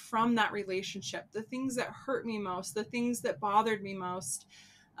triggers from that relationship, the things that hurt me most, the things that bothered me most,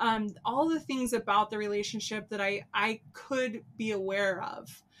 all the things about the relationship that I could be aware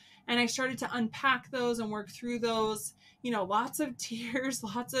of. And I started to unpack those and work through those, lots of tears,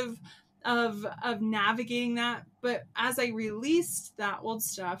 lots of navigating that. But as I released that old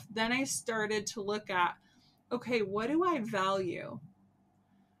stuff, then I started to look at, okay, what do I value?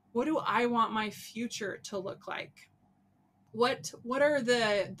 What do I want my future to look like? What are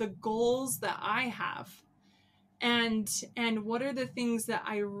the goals that I have? And what are the things that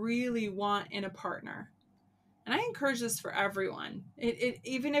I really want in a partner? And I encourage this for everyone.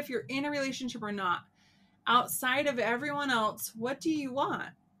 Even if you're in a relationship or not, outside of everyone else, what do you want?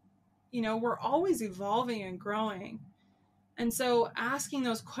 We're always evolving and growing. And so asking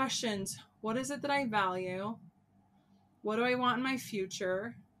those questions, what is it that I value? What do I want in my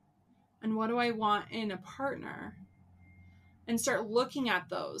future? And what do I want in a partner? And start looking at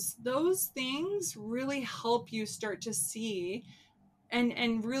those things really help you start to see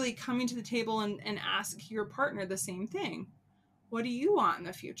and really coming to the table and ask your partner the same thing. What do you want in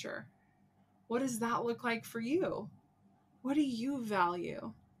the future? What does that look like for you? What do you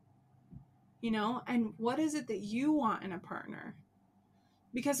value? And what is it that you want in a partner?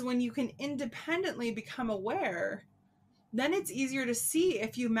 Because when you can independently become aware, then it's easier to see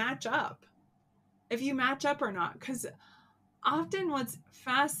if you match up or not. Because often what's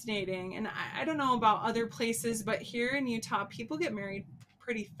fascinating, and I don't know about other places, but here in Utah, people get married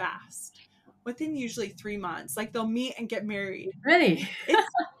pretty fast, within usually 3 months. Like they'll meet and get married. Really? It's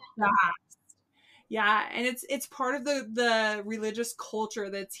fast. Yeah. And it's part of the religious culture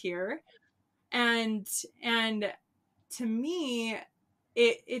that's here. And to me,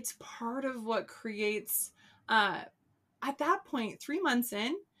 it's part of what creates, at that point, 3 months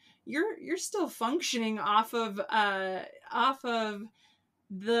in, you're still functioning off of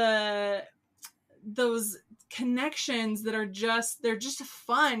the those connections that are they're just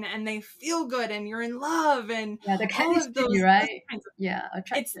fun and they feel good and you're in love and Yeah, the all of chemistry, those right? kinds of, Yeah,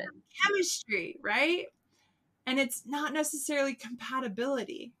 it's attraction. chemistry, right? And it's not necessarily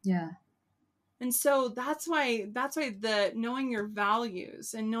compatibility. Yeah. And so that's why the knowing your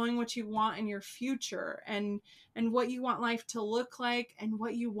values and knowing what you want in your future and what you want life to look like and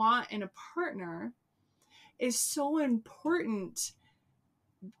what you want in a partner is so important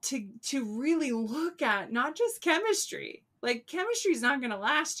to really look at, not just chemistry. Like chemistry is not going to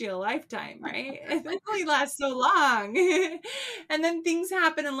last you a lifetime, right? It only lasts so long. And then things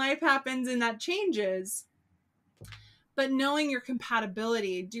happen and life happens and that changes. But knowing your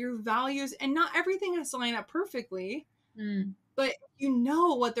compatibility, do your values, and not everything has to line up perfectly, Mm. but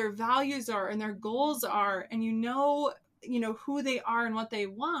what their values are and their goals are, and who they are and what they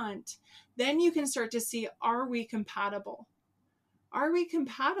want, then you can start to see, are we compatible? Are we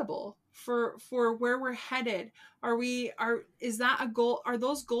compatible? for where we're headed? Is that a goal? Are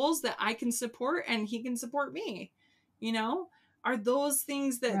those goals that I can support and he can support me? You know, are those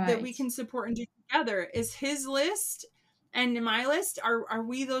things that we Right. can support and do together? Is his list and my list, are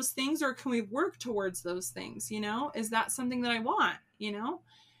we those things, or can we work towards those things? You know, is that something that I want? You know,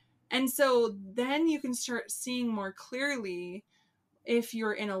 and so then you can start seeing more clearly if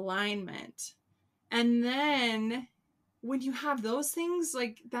you're in alignment. And then when you have those things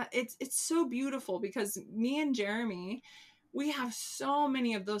like that, it's so beautiful, because me and Jeremy, we have so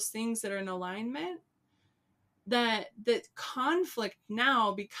many of those things that are in alignment, that conflict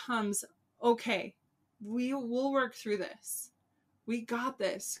now becomes okay. We will work through this. We got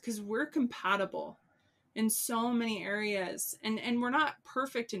this, because we're compatible in so many areas, and we're not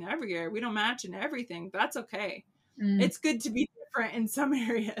perfect in every area. We don't match in everything. That's okay. Mm, It's good to be different in some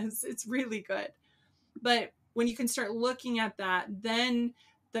areas. It's really good. But when you can start looking at that, then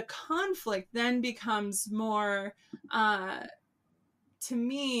the conflict then becomes more, to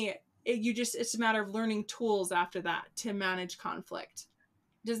me, it's a matter of learning tools after that to manage conflict.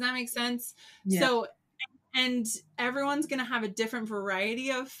 Does that make sense? yeah. So, and everyone's going to have a different variety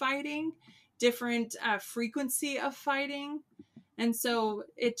of fighting, different frequency of fighting. And so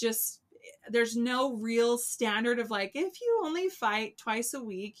there's no real standard of like, if you only fight twice a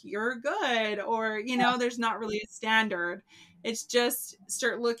week, you're good. Or, there's not really a standard. It's just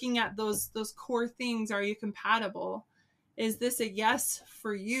start looking at those core things. Are you compatible? Is this a yes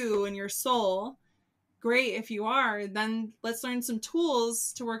for you and your soul? Great. If you are, then let's learn some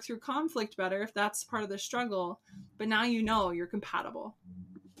tools to work through conflict better if that's part of the struggle. But now you're compatible.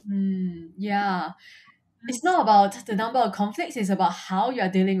 Yeah. It's not about the number of conflicts, it's about how you are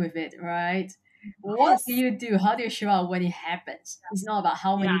dealing with it, right? What do Yes. you do? How do you show up when it happens? It's not about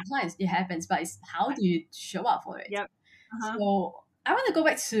how Yeah. many times it happens, but it's how do you show up for it? Yep. Uh-huh. So I want to go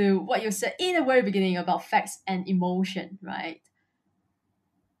back to what you said in the very beginning about facts and emotion, right?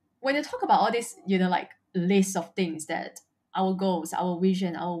 When you talk about all this, like list of things that our goals, our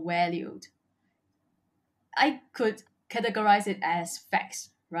vision, our valued, I could categorize it as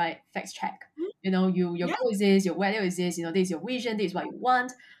facts, right? Facts check. Your Yeah. goal is this, your value is this, this is your vision, this is what you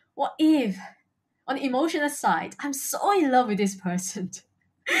want. What if on the emotional side, I'm so in love with this person,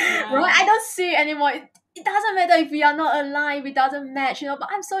 right? Yeah. I don't see it anymore. It doesn't matter if we are not aligned, it doesn't match, but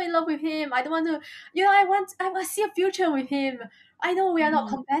I'm so in love with him. I don't want to, I see a future with him. I know we are not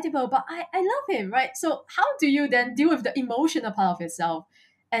Mhm. compatible, but I love him, right? So how do you then deal with the emotional part of yourself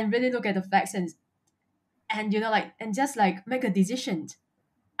and really look at the facts and and just like make a decision?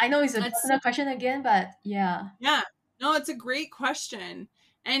 I know it's a That's personal question again, but yeah. Yeah. No, it's a great question.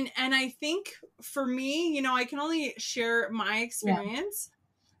 And I think for me, I can only share my Yeah. experience.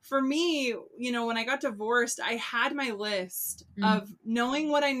 For me, when I got divorced, I had my list Mm. of knowing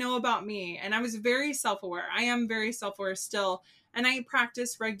what I know about me, and I was very self-aware. I am very self-aware still, and I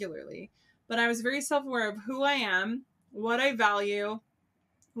practice regularly. But I was very self-aware of who I am, what I value,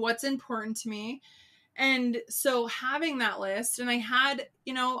 what's important to me. And so having that list, and I had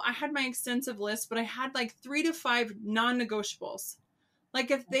my extensive list, but I had like 3 to 5 non-negotiables.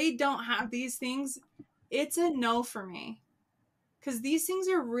 Like if they don't have these things, it's a no for me. Because these things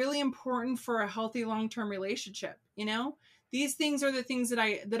are really important for a healthy long-term relationship. These things are the things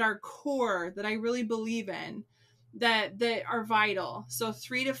that are core, that I really believe in, that are vital. So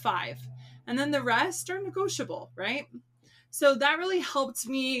 3 to 5. And then the rest are negotiable, right? So that really helped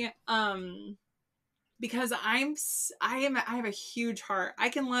me, because I have a huge heart. I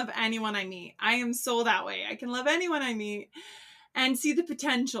can love anyone I meet. I am so that way. I can love anyone I meet and see the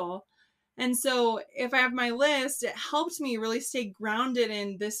potential. And so if I have my list, it helped me really stay grounded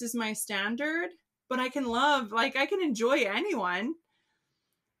in this is my standard, but I can love, like I can enjoy anyone.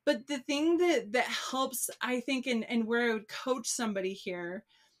 But the thing that helps, I think, and where I would coach somebody here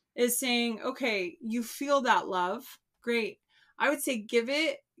is saying, okay, you feel that love. Great. I would say give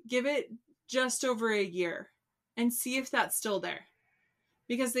it just over a year and see if that's still there.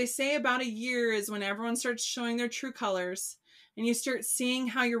 Because they say about a year is when everyone starts showing their true colors and you start seeing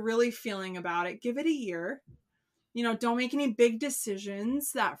how you're really feeling about it. Give it a year. Don't make any big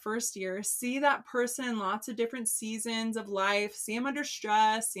decisions that first year. See that person in lots of different seasons of life. See them under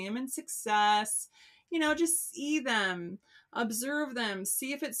stress, see them in success. Just see them, observe them,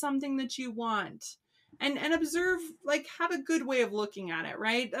 see if it's something that you want. And observe, like have a good way of looking at it,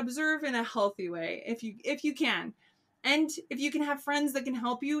 right? Observe in a healthy way if you can. And if you can have friends that can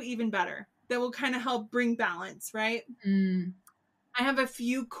help you, even better. That will kind of help bring balance, right? Mm. I have a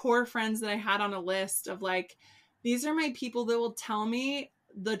few core friends that I had on a list of like, these are my people that will tell me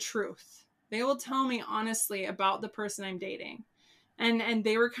the truth. They will tell me honestly about the person I'm dating. And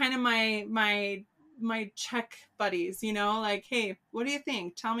they were kind of my check buddies, you know, like, hey, what do you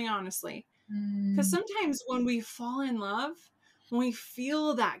think? Tell me honestly. Because sometimes when we fall in love, when we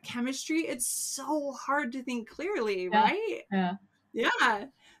feel that chemistry, it's so hard to think clearly, Yeah. right? Yeah. Yeah.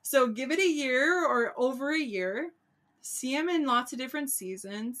 So give it a year or over a year, see them in lots of different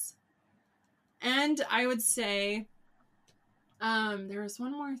seasons. And I would say, there was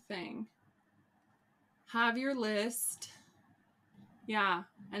one more thing. Have your list. Yeah.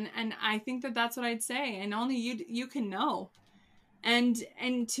 And I think that that's what I'd say. And only you can know. And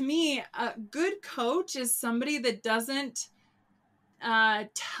to me, a good coach is somebody that doesn't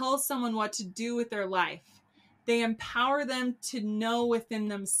tell someone what to do with their life. They empower them to know within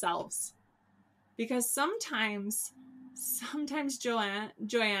themselves. Because sometimes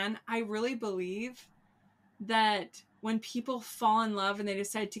Joyan, I really believe that when people fall in love and they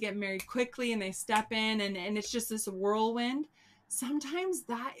decide to get married quickly and they step in and it's just this whirlwind, sometimes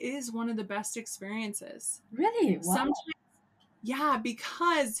that is one of the best experiences. Really? Wow. Sometimes, yeah,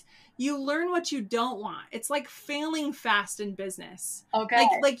 because you learn what you don't want. It's like failing fast in business. Okay.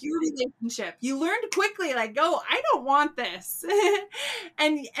 Like your relationship. You learned quickly, like, oh, I don't want this.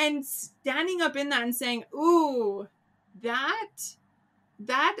 and standing up in that and saying, ooh, that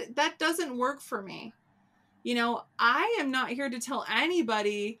doesn't work for me. You know, I am not here to tell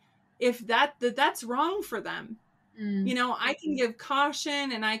anybody if that's wrong for them. You know, I can give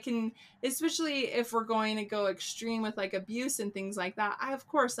caution, and I can, especially if we're going to go extreme with like abuse and things like that, of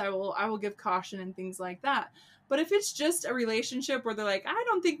course I will give caution and things like that. But if it's just a relationship where they're like, I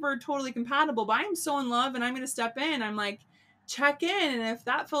don't think we're totally compatible, but I'm so in love and I'm going to step in, I'm like, check in. And if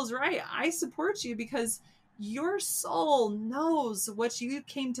that feels right, I support you, because your soul knows what you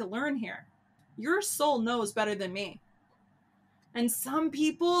came to learn here. Your soul knows better than me. And some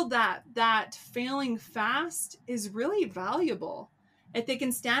people, that failing fast is really valuable. If they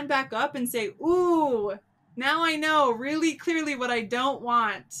can stand back up and say, ooh, now I know really clearly what I don't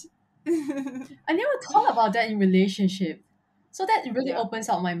want. I never thought about that in relationship. So that really Yeah. opens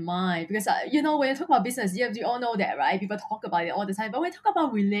up my mind because you know, when you talk about business, you all know that, right? People talk about it all the time. But when you talk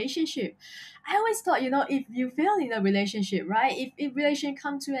about relationship, I always thought, you know, if you fail in a relationship, right? If relationship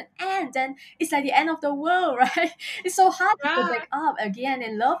come to an end, then it's like the end of the world, right? It's so hard to go Yeah. back up again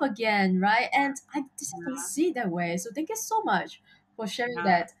and love again, right? And I just don't Yeah. see it that way. So thank you so much for sharing Yeah.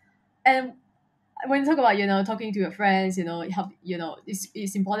 that. And when you talk about, you know, talking to your friends, you know, help, you know,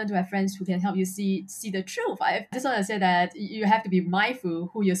 it's important to have friends who can help you see the truth. I just want to say that you have to be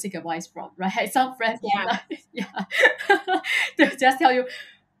mindful who you seek advice from, right? Some friends will Yeah. not, yeah, they'll just tell you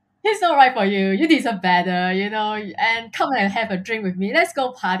he's not right for you, you deserve better, you know, and come and have a drink with me, let's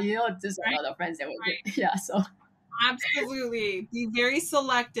go party, you know. Just a Right. lot of friends that will do. Yeah, so Absolutely. Be very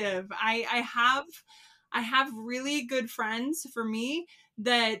selective. I have really good friends for me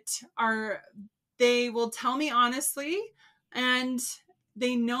that are, they will tell me honestly, and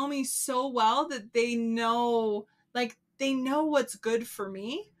they know me so well that they know, like, they know what's good for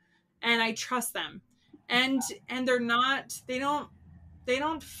me, and I trust them. And they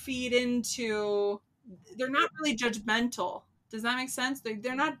don't feed into, they're not really judgmental. Does that make sense?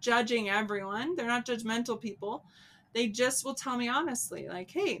 They're not judging everyone. They're not judgmental people. They just will tell me honestly, like,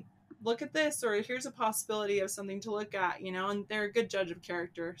 hey, look at this, or here's a possibility of something to look at, you know, and they're a good judge of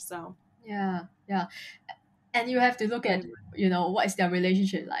character. So yeah, yeah. And you have to look at, you know, what is their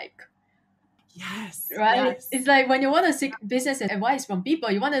relationship like, yes, right? yes, It's like when you want to seek business advice from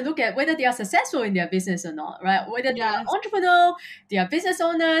people, you want to look at whether they are successful in their business or not, right? Whether they yes, are entrepreneur, they are business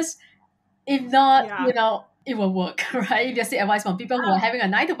owners. If not, yeah, you know, it will work, right? If you seek advice from people who are having a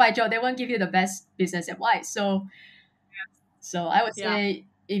 9 to 5 job, they won't give you the best business advice. So I would yeah, say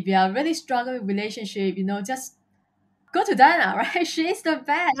if you are really struggling with relationship, you know, just go to Dana, right? She's the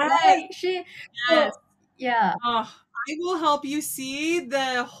best, yes, right? She, yes. so yeah, Oh, I will help you see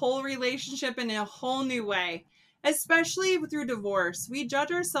the whole relationship in a whole new way, especially through divorce. We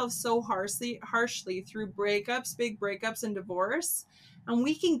judge ourselves so harshly through breakups, big breakups, and divorce, and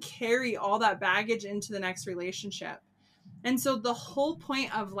we can carry all that baggage into the next relationship. And so the whole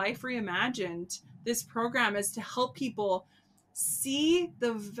point of Life Reimagined, this program, is to help people see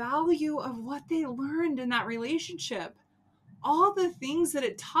the value of what they learned in that relationship, all the things that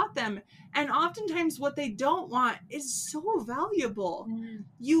it taught them. And oftentimes what they don't want is so valuable. mm,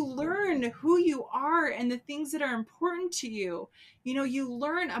 You learn who you are and the things that are important to you. You know, you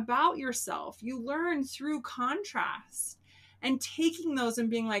learn about yourself. You learn through contrast, and taking those and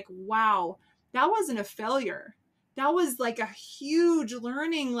being like, wow, that wasn't a failure. That was like a huge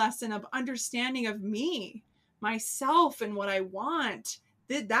learning lesson of understanding of me, myself, and what I want.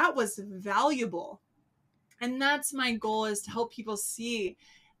 That was valuable. And that's my goal, is to help people see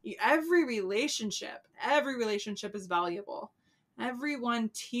every relationship is valuable.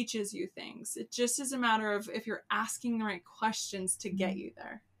 Everyone teaches you things. It just is a matter of if you're asking the right questions to get you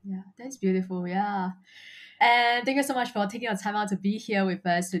there. Yeah, that's beautiful. Yeah. And thank you so much for taking your time out to be here with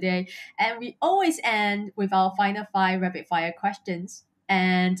us today. And we always end with our final 5 rapid fire questions.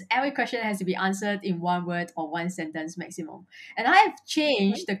 And every question has to be answered in 1 word or 1 sentence maximum. And I have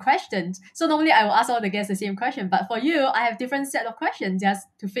changed the questions. So normally I will ask all the guests the same question, but for you, I have different set of questions just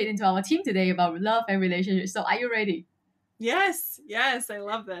to fit into our team today about love and relationships. So are you ready? Yes, I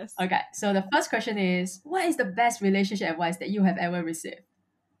love this. Okay, so the first question is, what is the best relationship advice that you have ever received?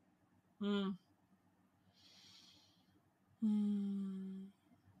 I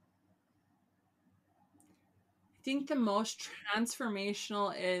think the most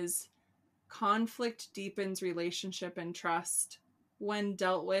transformational is conflict deepens relationship and trust when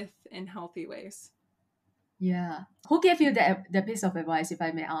dealt with in healthy ways. Yeah. Who gave you the piece of advice, if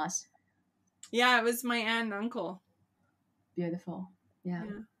I may ask? Yeah, it was my aunt and uncle. Beautiful. Yeah.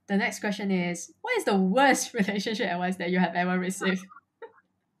 The next question is, what is the worst relationship advice that you have ever received?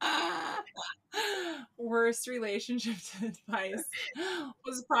 Worst relationship advice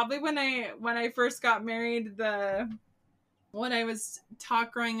was probably when I first got married. What I was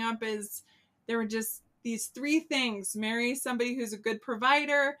taught growing up is there were just these 3 things: marry somebody who's a good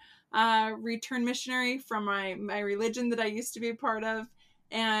provider, return missionary from my religion that I used to be a part of,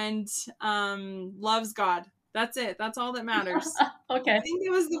 and loves God. That's it. That's all that matters. Okay. I think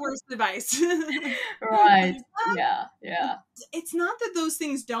it was the worst advice. Right. Yeah. It's not that those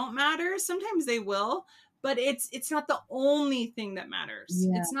things don't matter. Sometimes they will, but it's not the only thing that matters.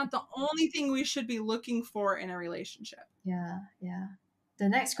 Yeah. It's not the only thing we should be looking for in a relationship. Yeah. The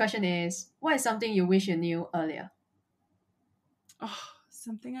next question is, what is something you wish you knew earlier? Oh,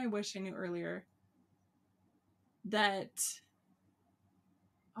 something I wish I knew earlier. That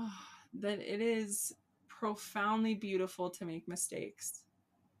that it is profoundly beautiful to make mistakes.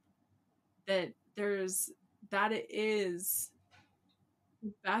 That it is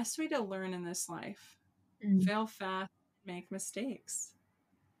the best way to learn in this life. Fail fast, make mistakes.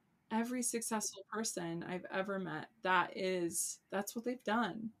 Every successful person I've ever met, that's what they've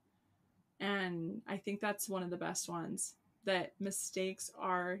done. And I think that's one of the best ones, that mistakes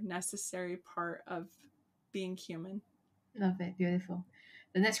are necessary part of being human. Love it. Beautiful.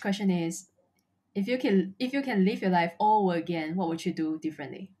 The next question is, if you can live your life all over again, what would you do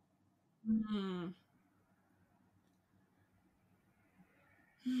differently?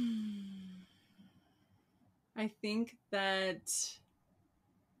 I think that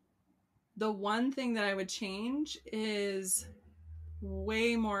the one thing that I would change is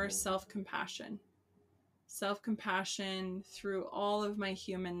way more self-compassion. Self-compassion through all of my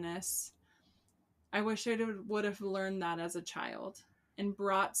humanness. I wish I would have learned that as a child and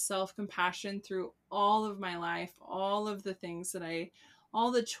brought self-compassion through all of my life, all of the things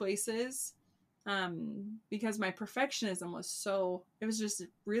all the choices, because my perfectionism it was just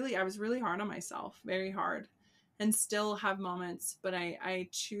really, I was really hard on myself, very hard, and still have moments, but I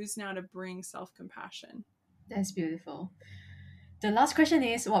choose now to bring self-compassion. That's beautiful. The last question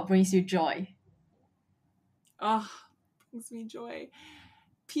is, what brings you joy? Oh, brings me joy.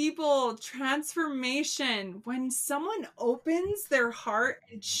 People, transformation. When someone opens their heart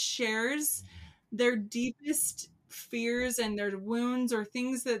and shares their deepest fears and their wounds, or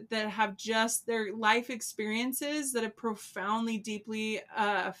things that have just their life experiences that have profoundly, deeply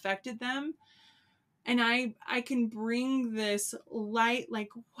affected them, and I can bring this light,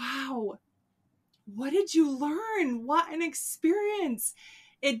 like, wow, what did you learn? What an experience.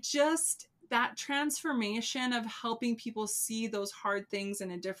 It just, that transformation of helping people see those hard things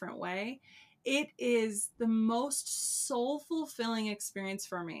in a different way, it is the most soul fulfilling experience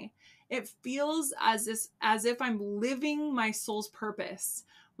for me. It feels as if I'm living my soul's purpose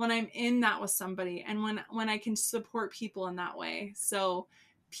when I'm in that with somebody, and when I can support people in that way. So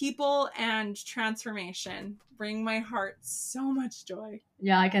people and transformation bring my heart so much joy.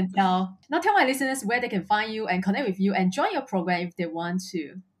 Yeah, I can tell. Now tell my listeners where they can find you and connect with you and join your program if they want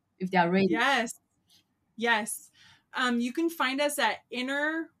to, if they are ready. Yes. You can find us at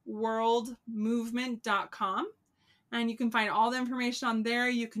innerworldmovement.com, and you can find all the information on there.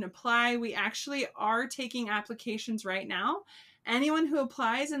 You can apply. We actually are taking applications right now. Anyone who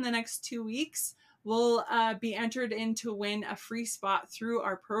applies in the next 2 weeks will be entered in to win a free spot through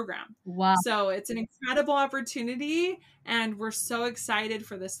our program. Wow. So it's an incredible opportunity, and we're so excited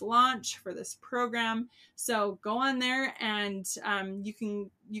for this launch, for this program. So go on there, and you can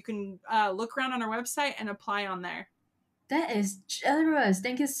look around on our website and apply on there. That is generous.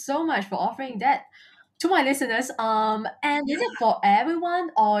 Thank you so much for offering that To my listeners, and is it for everyone,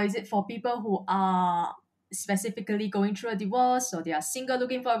 or is it for people who are specifically going through a divorce, or they are single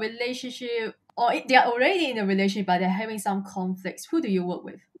looking for a relationship, or they are already in a relationship but they're having some conflicts? Who do you work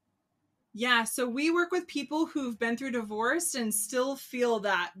with? Yeah, so we work with people who've been through divorce and still feel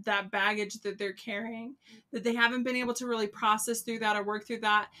that baggage that they're carrying, that they haven't been able to really process through that or work through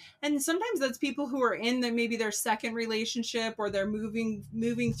that. And sometimes that's people who are in maybe their second relationship, or they're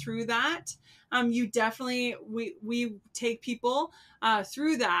moving through that. You definitely we take people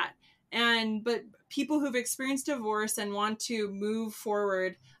through that, and but people who've experienced divorce and want to move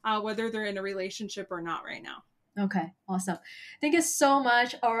forward, whether they're in a relationship or not right now. Okay, awesome. Thank you so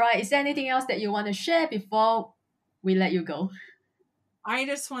much. All right, is there anything else that you want to share before we let you go? I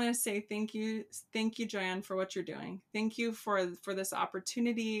just want to say thank you, Joyan, for what you're doing. Thank you for this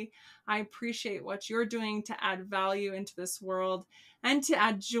opportunity. I appreciate what you're doing to add value into this world and to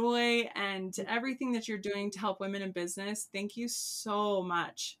add joy and to everything that you're doing to help women in business. Thank you so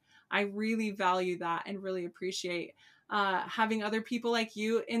much. I really value that and really appreciate having other people like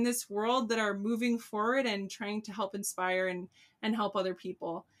you in this world that are moving forward and trying to help inspire and help other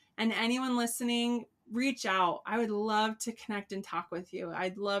people. And anyone listening, reach out. I would love to connect and talk with you.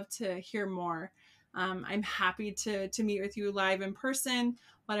 I'd love to hear more. I'm happy to meet with you live in person,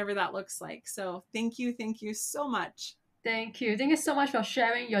 whatever that looks like. So thank you so much. Thank you. Thank you so much for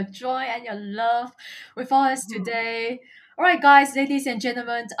sharing your joy and your love with us Mhm. today. All right, guys, ladies and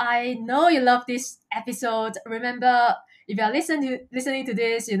gentlemen, I know you love this episode. Remember, if you're listening to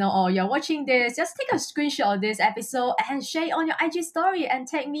this, or you're watching this, just take a screenshot of this episode and share it on your IG story and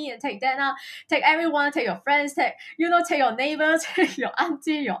tag me and tag Dana, tag everyone, tag your friends, tag your neighbors, tag your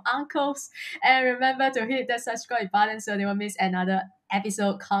auntie, your uncles, and remember to hit the subscribe button so you won't miss another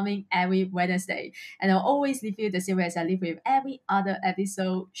episode coming every Wednesday. And I'll always leave you the same way as I leave with every other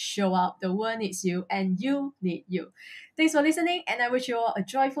episode. Show up, the world needs you, and you need you. Thanks for listening, and I wish you all a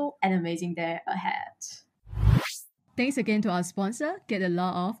joyful and amazing day ahead. Thanks again to our sponsor, Get the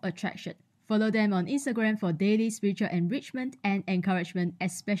Law of Attraction. Follow them on Instagram for daily spiritual enrichment and encouragement,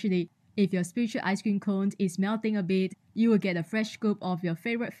 especially if your spiritual ice cream cone is melting a bit. You will get a fresh scoop of your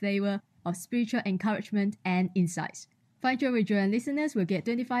favorite flavor of spiritual encouragement and insights. Find Joy with Joyan listeners will get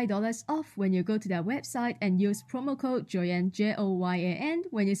 $25 off when you go to their website and use promo code Joyan, Joyan,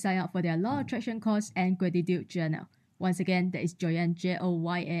 when you sign up for their Law of Attraction course and gratitude journal. Once again, that is Joyan,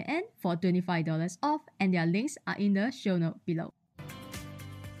 Joyan, for $25 off, and their links are in the show note below.